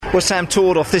Well, Sam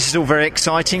Tordoff, this is all very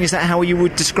exciting. Is that how you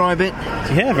would describe it?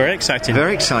 Yeah, very exciting.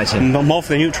 Very exciting. More for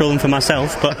the neutral than for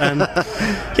myself, but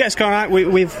yeah, it's gone all right.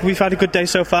 We've had a good day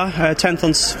so far. 10th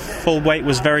on full weight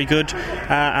was very good,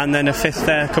 and then a 5th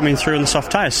there coming through on the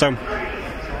soft tyres. So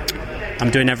I'm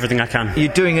doing everything I can.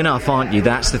 You're doing enough, aren't you?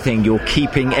 That's the thing. You're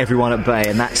keeping everyone at bay,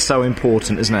 and that's so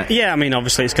important, isn't it? Yeah, I mean,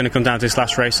 obviously it's going to come down to this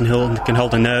last race, and Hill can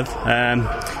hold a nerve.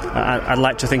 I'd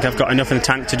like to think I've got enough in the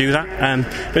tank to do that,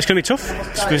 but it's going to be tough.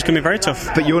 It's going to be very tough.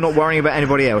 But you're not worrying about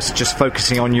anybody else, just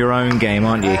focusing on your own game,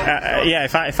 aren't you? Yeah,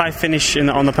 if I finish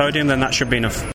on the podium, then that should be enough.